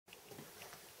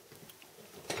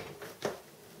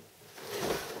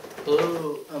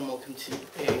Hello and welcome to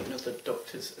another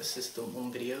Doctor's Assistant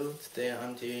 1 video. Today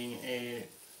I'm doing a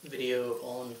video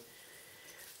on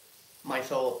my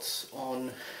thoughts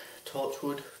on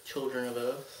Torchwood, Children of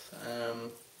Earth.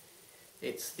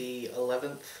 It's the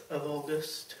 11th of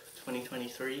August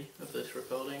 2023 of this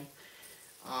recording.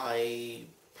 I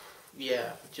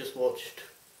just watched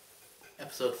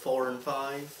episode 4 and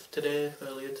 5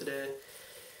 earlier today.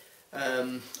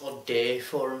 Or day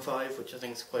 4 and 5, which I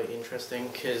think is quite interesting,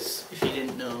 because if you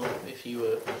didn't know, if you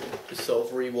were just sort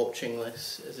of re-watching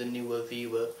this as a newer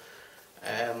viewer,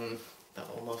 that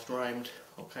almost rhymed,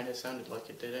 or kind of sounded like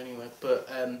it did anyway, but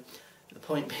the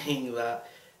point being that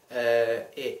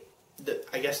I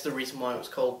guess the reason why it was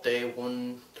called day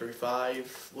 1 through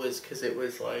 5 was because it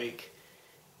was like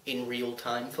in real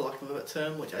time, for lack of a better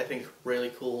term, which I think is a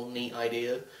really cool, neat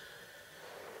idea.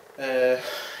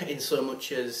 In so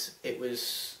much as it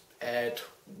was aired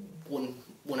one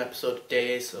episode a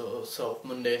day, so sort of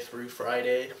Monday through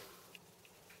Friday.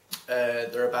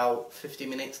 They're about 50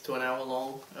 minutes to an hour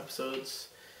long episodes,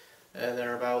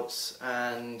 thereabouts,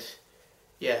 and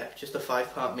yeah, just a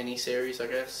 5-part mini-series, I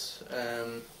guess,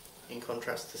 in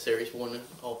contrast to series 1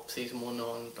 or season 1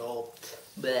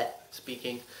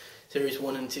 series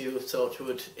 1 and 2 of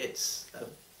Torchwood. It's a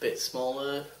bit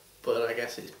smaller, but I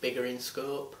guess it's bigger in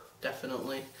scope,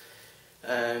 definitely,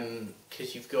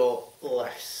 because you've got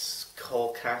less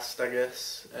core cast, I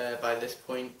guess, by this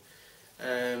point.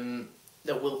 There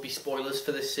will be spoilers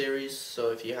for this series, so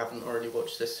if you haven't already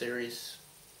watched this series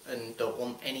and don't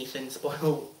want anything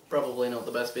spoiled, probably not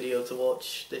the best video to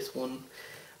watch, this one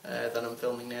that I'm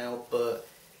filming now. But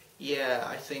yeah,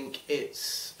 I think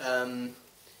it's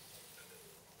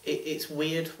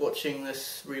weird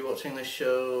rewatching this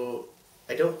show.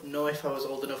 I don't know if I was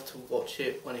old enough to watch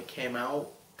it when it came out.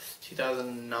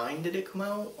 2009 did it come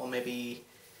out? Or maybe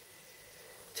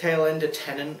tail end of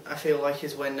Tennant, I feel like,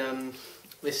 is when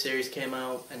this series came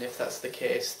out. And if that's the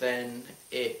case, then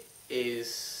it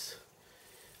is...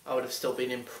 I would have still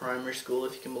been in primary school,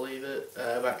 if you can believe it,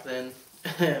 back then.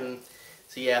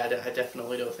 So yeah, I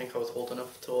definitely don't think I was old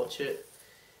enough to watch it.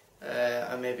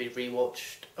 I maybe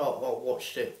watched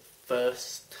it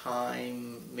first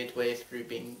time midway through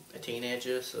being a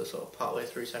teenager, so sort of partway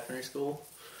through secondary school.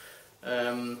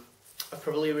 I've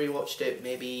probably rewatched it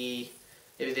maybe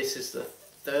this is the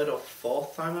 3rd or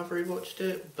 4th time I've rewatched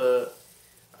it, but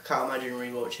I can't imagine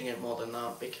rewatching it more than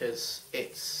that, because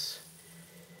it's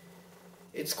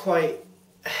quite,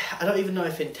 I don't even know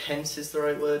if intense is the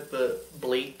right word, but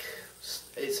bleak.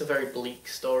 It's a very bleak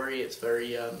story. It's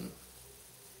very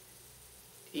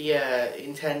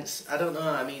intense. I don't know,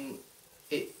 I mean,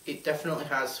 it definitely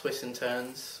has twists and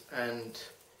turns, and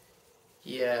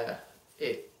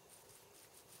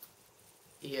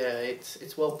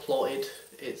it's well plotted.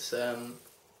 It's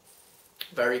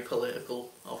very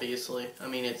political, obviously. I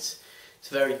mean, it's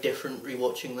very different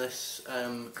rewatching this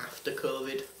after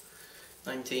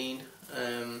COVID-19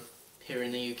 here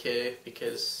in the UK,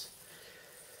 because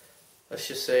let's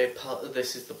just say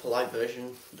this is the polite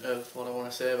version of what I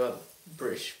want to say about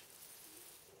British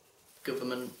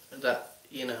government, that,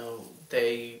 you know,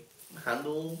 they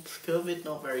handled COVID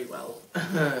not very well,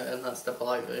 and that's the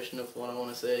polite version of what I want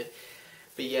to say.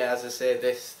 But yeah, as I say,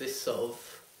 this sort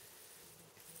of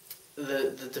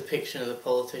the depiction of the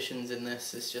politicians in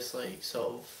this is just like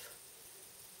sort of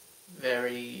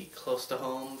very close to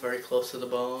home, very close to the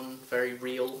bone, very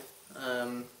real.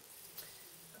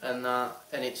 And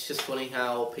it's just funny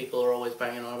how people are always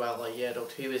banging on about, like, yeah,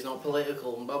 Doctor Who is not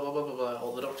political, and blah blah blah blah blah,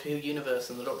 or the Doctor Who universe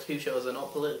and the Doctor Who shows are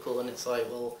not political, and it's like,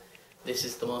 well, this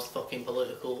is the most fucking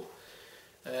political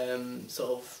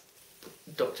sort of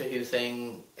Doctor Who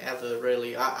thing ever,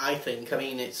 really. I think. I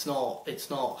mean, it's not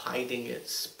hiding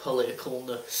its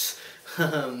politicalness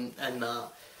and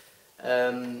that,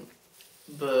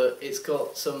 but it's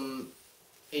got some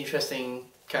interesting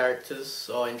characters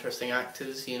or interesting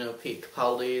actors. You know, Peter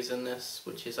Capaldi is in this,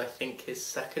 which is, I think, his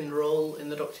 2nd role in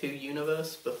the Doctor Who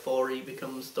universe before he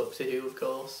becomes Doctor Who, of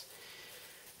course.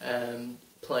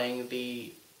 Playing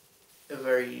a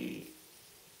very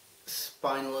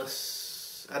spineless.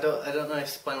 I don't know if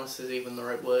spineless is even the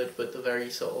right word, but the very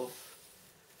sort of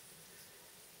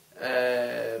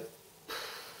I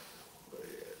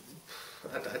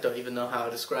don't even know how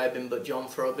to describe him, but John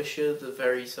Frobisher, the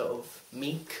very sort of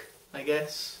meek, I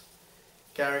guess,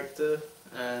 character,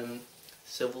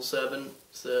 civil servant,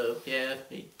 so yeah,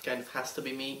 he kind of has to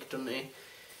be meek, doesn't he?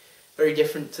 Very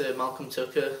different to Malcolm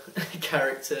Tucker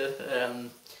character.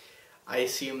 I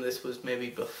assume this was maybe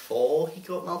before he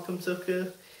got Malcolm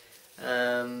Tucker,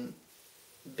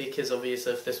 because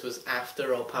obviously if this was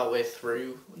after or partway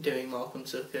through doing Malcolm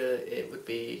Tucker, it would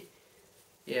be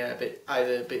yeah,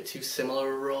 either a bit too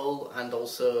similar a role and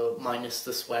also minus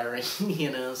the swearing, you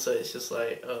know. So it's just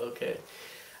like, oh, okay.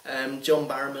 John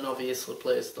Barrowman obviously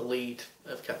plays the lead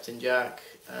of Captain Jack.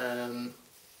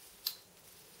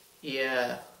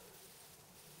 Yeah,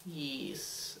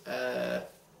 he's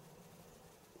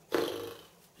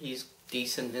he's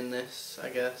decent in this, I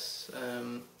guess.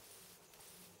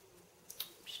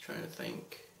 Just trying to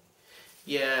think.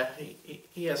 Yeah,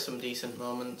 he has some decent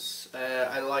moments.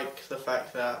 I like the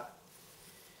fact that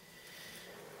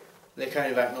they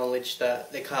kind of acknowledge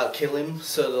that they can't kill him,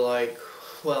 so they're like,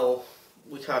 well,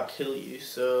 we can't kill you,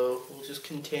 so we'll just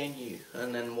contain you.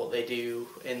 And then what they do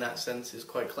in that sense is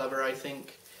quite clever, I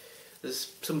think.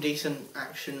 There's some decent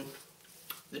action.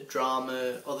 The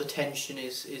drama or the tension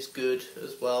is good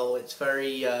as well. It's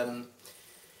very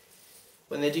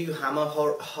when they do hammer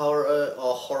horror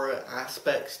or horror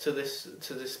aspects to this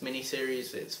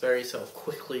miniseries, it's very sort of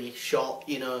quickly shot,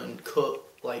 you know, and cut,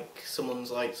 like someone's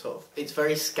like sort of. It's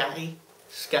very scary,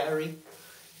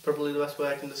 probably the best way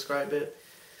I can describe it.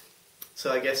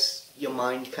 So I guess your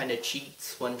mind kind of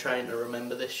cheats when trying to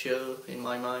remember this show. In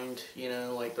my mind, you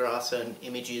know, like there are certain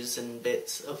images and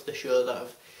bits of the show that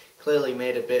have clearly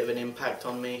made a bit of an impact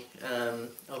on me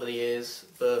over the years,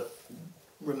 but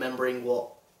remembering what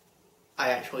I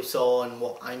actually saw and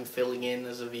what I'm filling in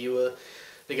as a viewer,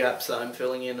 the gaps that I'm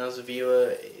filling in as a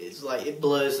viewer, it's like it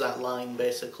blurs that line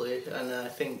basically. And I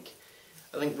think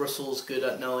Russell's good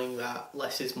at knowing that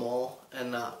less is more,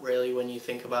 and that really when you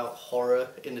think about horror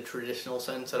in the traditional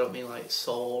sense, I don't mean like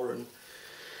Saw and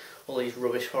all these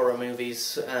rubbish horror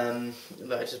movies that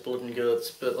are just blood and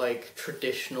guts, but like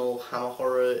traditional hammer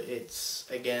horror, it's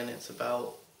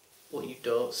about what you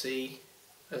don't see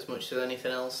as much as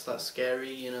anything else that's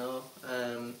scary, you know,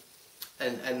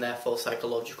 and therefore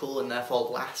psychological, and therefore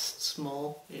lasts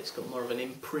more. It's got more of an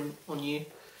imprint on you,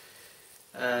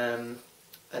 and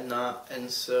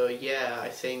so yeah, I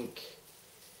think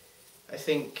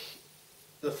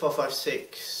the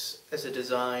 456 as a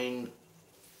design,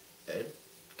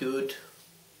 good,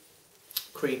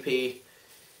 creepy,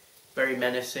 very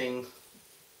menacing.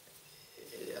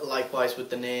 Likewise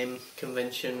with the name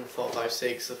convention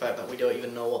 456, the fact that we don't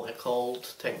even know what they're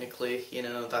called technically, you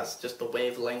know, that's just the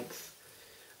wavelength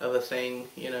of a thing,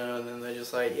 you know, and then they're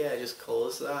just like, yeah, just call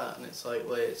us that, and it's like,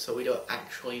 wait, so we don't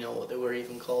actually know what they were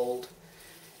even called.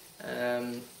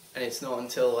 And it's not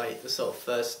until like the sort of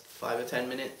first 5 or 10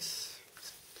 minutes,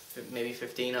 maybe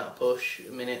 15 at a push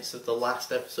minutes of the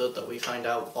last episode, that we find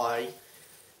out why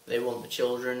they want the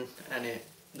children. And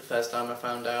the first time I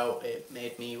found out, it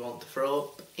made me want to throw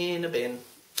up in a bin.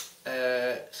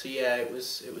 So yeah, it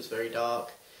was very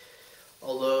dark.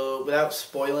 Although, without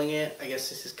spoiling it, I guess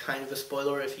this is kind of a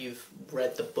spoiler if you've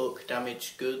read the book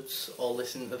Damaged Goods or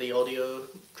listened to the audio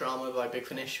drama by Big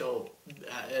Finish, or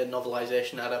a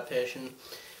novelisation adaptation,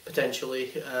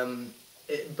 potentially.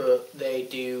 But they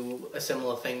do a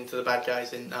similar thing to the bad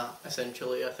guys in that,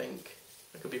 essentially, I think.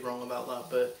 I could be wrong about that,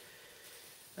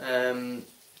 but...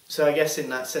 So I guess in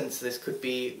that sense, this could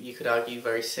be, you could argue,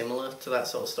 very similar to that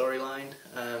sort of storyline,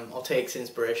 or takes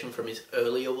inspiration from his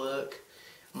earlier work,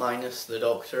 minus the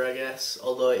Doctor, I guess.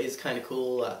 Although it is kind of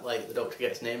cool that like the Doctor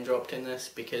gets name dropped in this,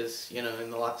 because, you know, in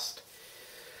the last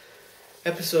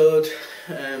episode,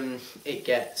 it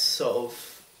gets sort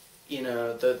of, you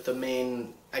know, the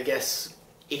main, I guess,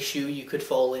 issue you could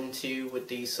fall into with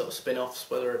these sort of spin-offs,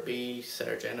 whether it be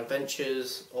Sarah Jane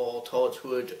Adventures or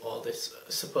Torchwood or this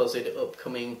supposed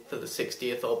upcoming, for the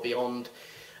 60th or beyond,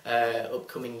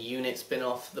 upcoming unit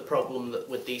spin-off. The problem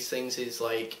with these things is,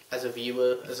 like, as a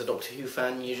viewer, as a Doctor Who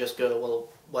fan, you just go, well,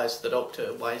 where's the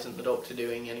Doctor? Why isn't the Doctor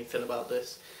doing anything about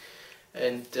this?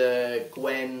 And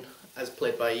Gwen, as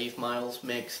played by Eve Miles,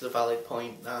 makes the valid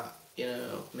point that, you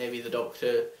know, maybe the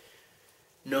Doctor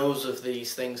knows of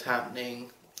these things happening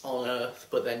on Earth,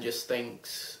 but then just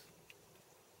thinks,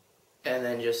 and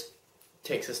then just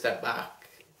takes a step back.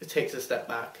 It takes a step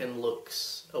back and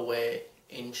looks away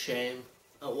in shame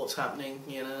at what's happening,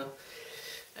 you know.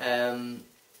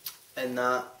 And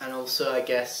also, I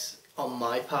guess, on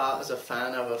my part as a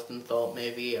fan, I've often thought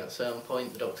maybe at a certain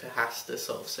point the Doctor has to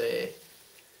sort of say,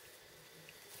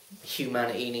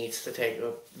 humanity needs to take,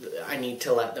 I need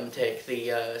to let them take the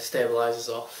stabilisers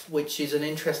off, which is an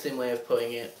interesting way of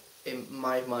putting it in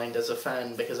my mind as a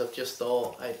fan, because I've just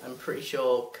thought, I'm pretty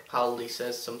sure Capaldi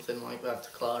says something like that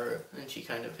to Clara, and she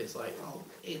kind of is like, oh,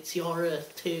 it's your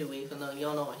Earth too, even though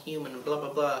you're not a human, and blah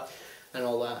blah blah, and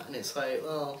all that, and it's like,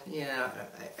 well, yeah,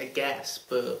 I guess,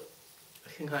 but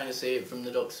I can kind of see it from the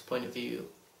Doctor's point of view.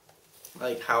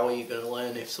 Like, how are you going to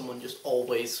learn if someone just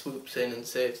always swoops in and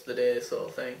saves the day, sort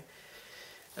of thing?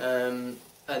 And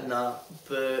and that.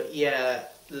 But yeah,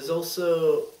 there's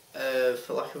also,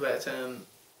 for lack of a better term,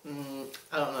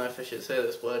 I don't know if I should say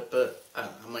this word, but I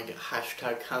might get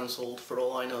hashtag cancelled for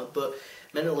all I know, but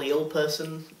mentally ill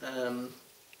person,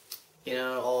 you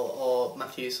know, or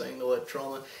Matthew saying the word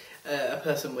trauma, a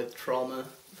person with trauma,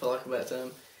 for lack of a better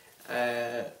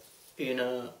term, you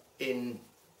know, in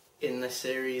this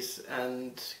series,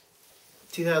 and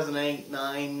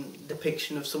 2008-9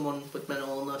 depiction of someone with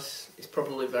mental illness is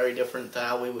probably very different to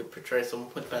how we would portray someone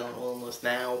with mental illness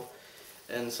now,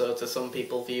 and so to some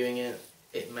people viewing it,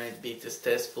 it might be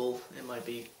distasteful, it might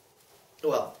be,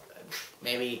 well,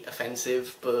 maybe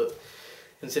offensive, but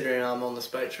considering I'm on the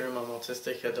spectrum, I'm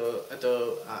autistic,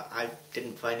 I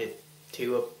didn't find it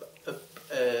too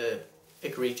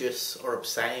egregious or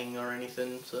upsetting or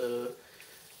anything, so,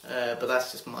 but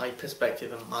that's just my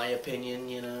perspective and my opinion,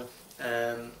 you know.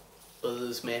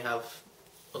 Others may have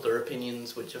other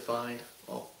opinions which are fine,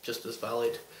 or just as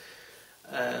valid,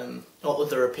 or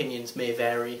other opinions may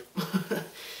vary.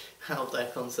 Out there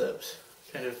concept,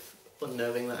 kind of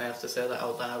unnerving that I have to say that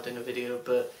out loud in a video,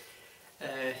 but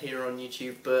here on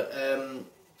YouTube. But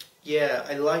yeah,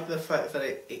 I like the fact that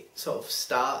it sort of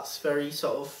starts very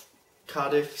sort of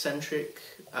Cardiff centric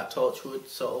at Torchwood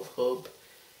sort of hub,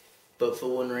 but for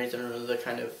one reason or another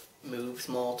kind of moves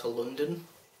more to London,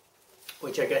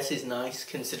 which I guess is nice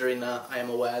considering that I am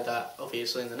aware that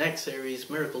obviously in the next series,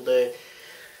 Miracle Day,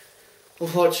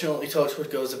 unfortunately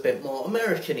Torchwood goes a bit more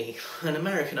American-y and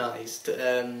Americanised,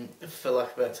 for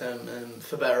lack of a better term,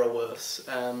 for better or worse.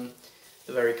 The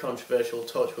very controversial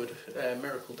Torchwood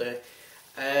Miracle Day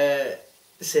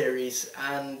series,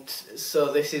 and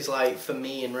so this is like, for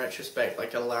me in retrospect,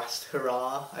 like a last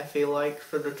hurrah, I feel like,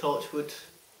 for the Torchwood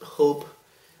hub,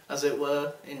 as it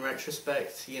were, in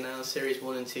retrospect. You know, series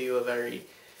 1 and 2 are very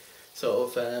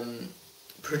sort of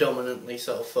predominantly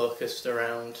sort of focused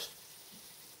around,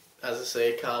 as I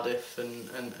say, Cardiff and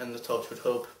the Torchwood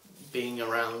hub being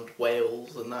around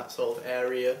Wales and that sort of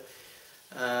area,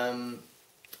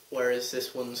 whereas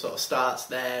this one sort of starts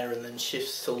there and then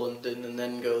shifts to London and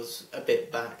then goes a bit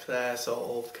back there,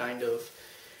 sort of, kind of,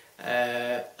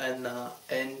 and that.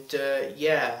 And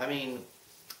yeah, I mean,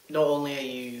 not only are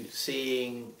you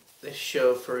seeing this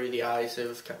show through the eyes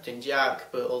of Captain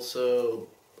Jack, but also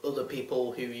other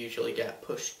people who usually get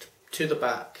pushed to the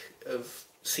back of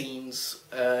scenes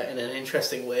in an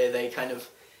interesting way. They kind of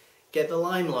get the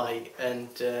limelight, and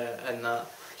that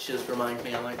just reminds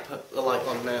me I might put the light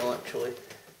on now, actually.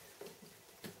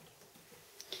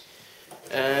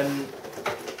 And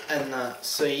that,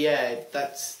 so yeah,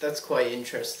 that's quite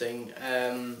interesting.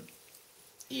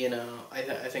 You know, I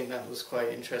think that was quite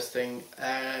interesting.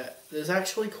 There's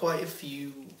actually quite a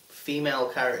few female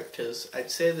characters.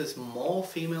 I'd say there's more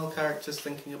female characters,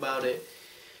 thinking about it,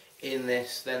 in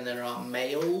this than there are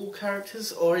male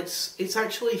characters, or it's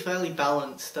actually fairly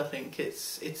balanced. I think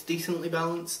it's decently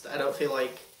balanced. I don't feel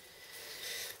like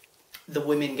the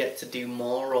women get to do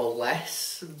more or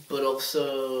less, but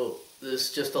also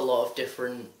there's just a lot of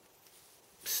different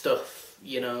stuff,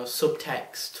 you know,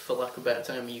 subtext, for lack of a better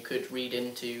term, you could read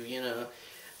into, you know,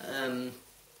 and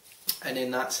in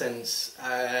that sense,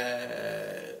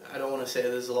 I don't want to say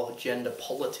there's a lot of gender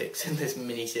politics in this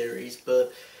miniseries,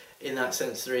 but in that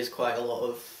sense there is quite a lot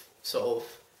of sort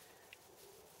of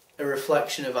a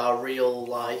reflection of our real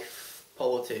life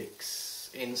politics,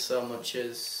 in so much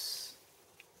as,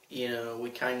 you know,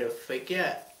 we kind of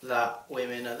forget that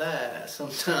women are there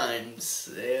sometimes,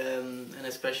 and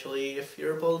especially if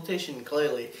you're a politician,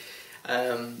 clearly,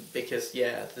 because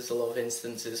yeah, there's a lot of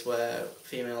instances where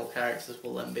female characters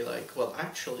will then be like, well,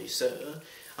 actually, sir,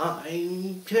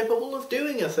 I'm capable of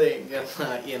doing a thing,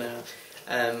 you know,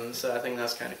 so I think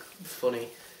that's kind of funny,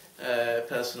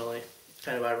 personally,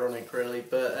 kind of ironic, really,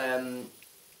 but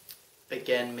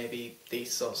again, maybe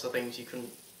these sorts of things you can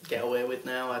get away with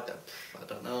now, I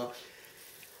don't know.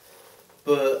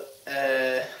 But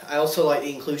I also like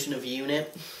the inclusion of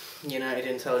UNIT, United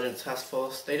Intelligence Task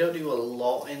Force. They don't do a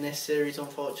lot in this series,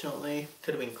 unfortunately.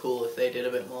 Could have been cool if they did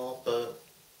a bit more, but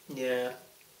yeah.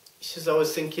 It's just, I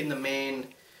was thinking the main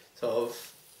sort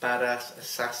of badass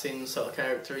assassin sort of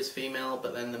character is female,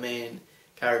 but then the main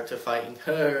character fighting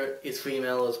her is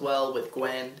female as well, with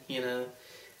Gwen, you know.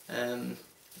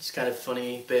 It's kind of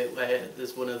funny bit where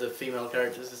there's one of the female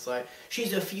characters that's like,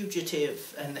 she's a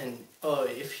fugitive, and then, oh,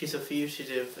 if she's a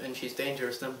fugitive and she's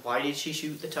dangerous, then why did she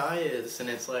shoot the tyres? And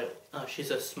it's like, oh,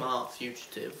 she's a smart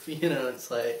fugitive, you know,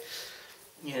 it's like,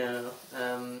 you know,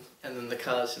 and then the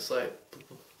car's just like,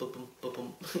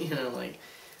 you know, like,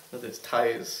 with its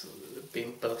tyres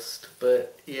being bust.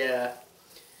 But yeah,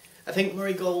 I think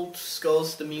Murray Gold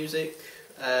scores the music,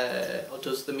 or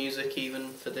does the music even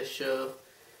for this show.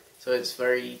 So it's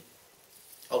very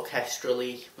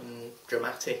orchestrally and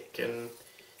dramatic and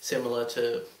similar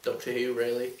to Doctor Who,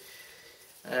 really.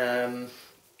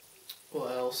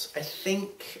 What else? I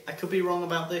think I could be wrong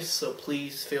about this, so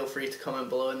please feel free to comment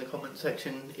below in the comment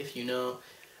section if you know.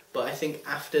 But I think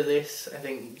after this, I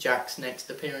think Jack's next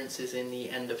appearance is in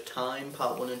The End of Time,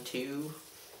 part 1 and 2,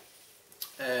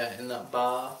 in that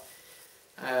bar.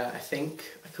 I think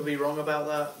I could be wrong about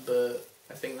that, but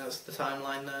I think that's the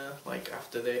timeline there. Like,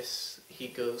 after this, he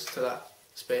goes to that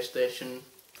space station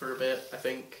for a bit, I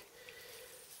think.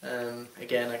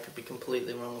 Again, I could be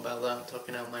completely wrong about that,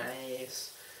 talking out my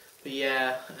ass. But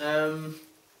yeah,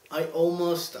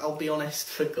 I'll be honest,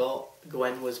 forgot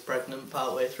Gwen was pregnant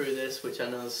partway through this, which I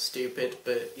know is stupid,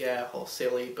 but yeah, or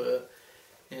silly, but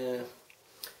yeah.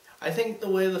 I think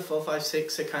the way the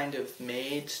 456 are kind of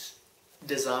made,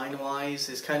 design-wise,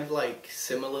 is kind of like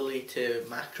similarly to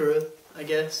Macro, I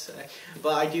guess.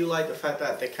 But I do like the fact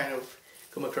that they kind of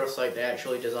come across like they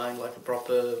actually designed like a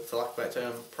proper, for lack of a better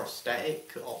term,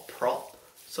 prosthetic or prop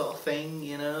sort of thing,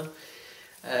 you know?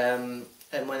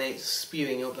 And when it's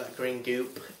spewing up that green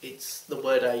goop, it's the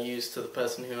word I used to the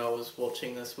person who I was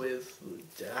watching this with.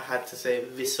 I had to say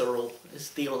visceral. It's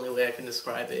the only way I can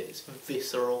describe it. It's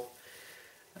visceral.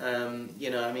 You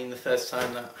know, I mean, the first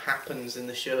time that happens in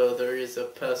the show, there is a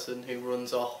person who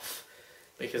runs off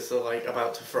because they're like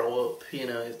about to throw up. You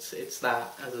know, it's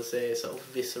that, as I say, sort of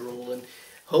visceral and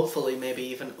hopefully maybe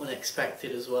even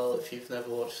unexpected as well if you've never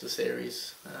watched the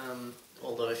series.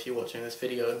 Although if you're watching this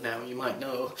video now, you might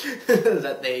know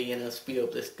that they, you know, spew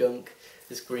up this gunk,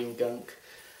 this green gunk,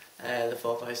 the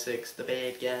 456, the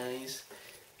bad guys.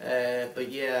 But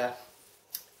yeah,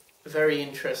 very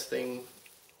interesting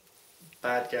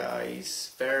bad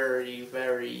guys, very,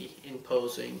 very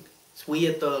imposing. It's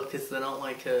weird though, because they're not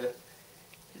like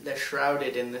they're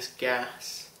shrouded in this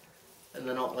gas, and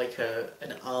they're not like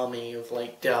an army of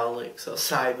like Daleks or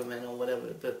Cybermen or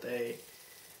whatever, but they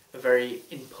are very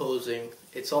imposing.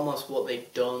 It's almost what they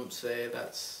don't say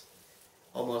that's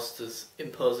almost as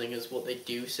imposing as what they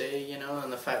do say, you know,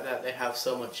 and the fact that they have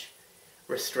so much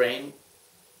restraint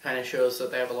kind of shows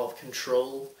that they have a lot of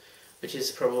control, which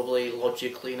is probably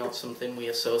logically not something we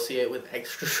associate with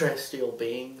extraterrestrial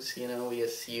beings, you know. We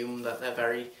assume that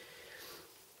they're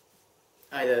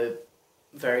either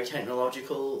very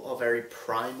technological or very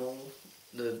primal.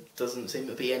 There doesn't seem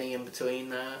to be any in between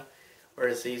there.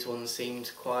 Whereas these ones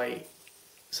seemed quite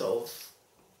sort of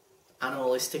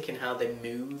animalistic in how they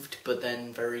moved, but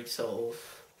then very sort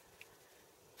of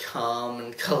calm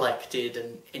and collected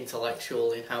and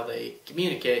intellectual in how they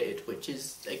communicated, which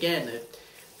is, again, a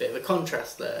bit of a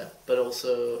contrast there, but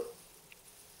also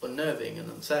unnerving and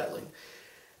unsettling.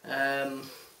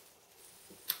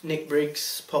 Nick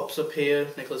Briggs pops up here.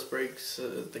 Nicholas Briggs,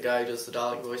 the guy who does the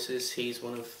Dalek voices. He's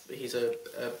a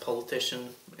politician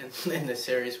in this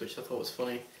series, which I thought was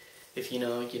funny. If you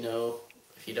know, you know.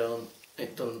 If you don't,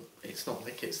 it's not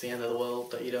like it's the end of the world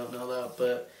that you don't know that.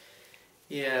 But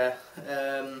yeah,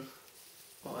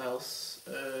 what else?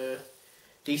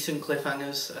 Decent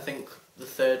cliffhangers. I think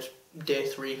the day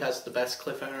 3 has the best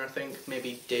cliffhanger. I think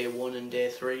maybe day 1 and day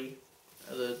 3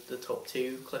 are the top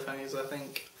 2 cliffhangers. I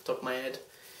think off the top of my head.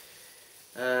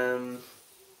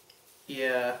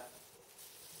 Yeah,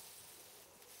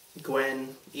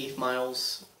 Gwen, Eve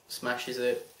Miles, smashes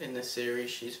it in this series.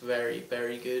 She's very,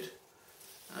 very good.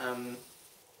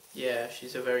 Yeah,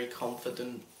 she's a very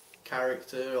confident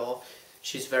character, or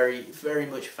she's very, very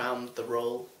much found the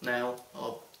role now,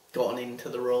 or gotten into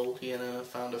the role, you know,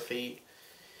 found her feet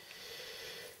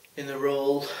in the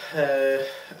role. I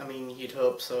mean, you'd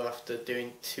hope so after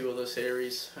doing 2 other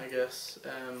series, I guess,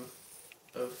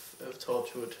 of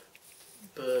Torchwood.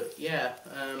 But yeah,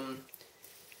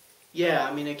 yeah,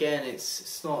 I mean, again,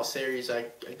 it's not a series I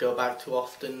go back to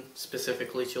often,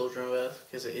 specifically Children of Earth,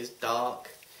 because it is dark,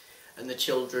 and the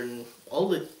children,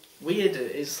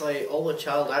 it's like all the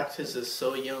child actors are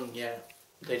so young, yeah,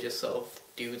 they just sort of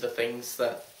do the things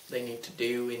that they need to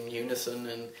do in unison,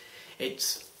 and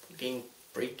it's fucking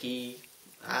freaky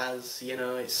as, you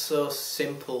know, it's so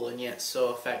simple and yet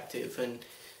so effective, and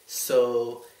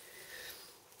so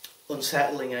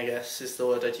unsettling, I guess, is the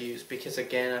word I'd use, because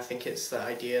again, I think it's the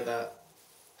idea that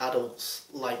adults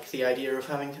like the idea of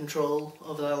having control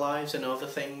over their lives and over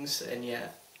things, and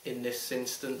yet in this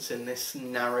instance, in this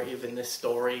narrative, in this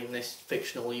story, in this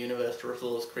fictional universe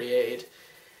Russell has created,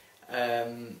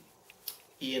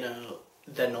 you know,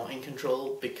 they're not in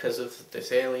control because of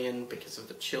this alien, because of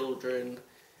the children,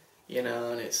 you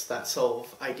know, and it's that sort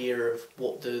of idea of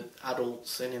what the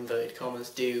adults, in inverted commas,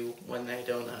 do when they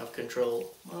don't have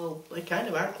control. Well, they kind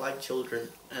of act like children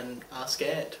and are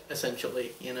scared,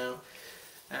 essentially, you know.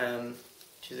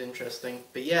 which is interesting.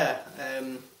 But yeah,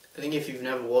 I think if you've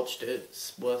never watched it,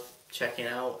 it's worth checking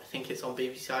out. I think it's on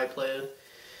BBC iPlayer.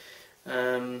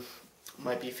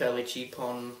 Might be fairly cheap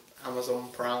on Amazon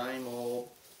Prime or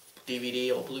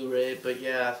DVD or Blu-ray, but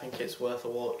yeah, I think it's worth a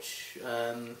watch,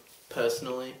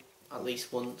 personally, at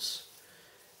least once.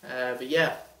 But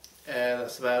yeah,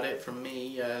 that's about it from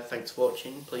me. Thanks for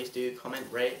watching. Please do comment,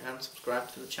 rate and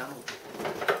subscribe to the channel.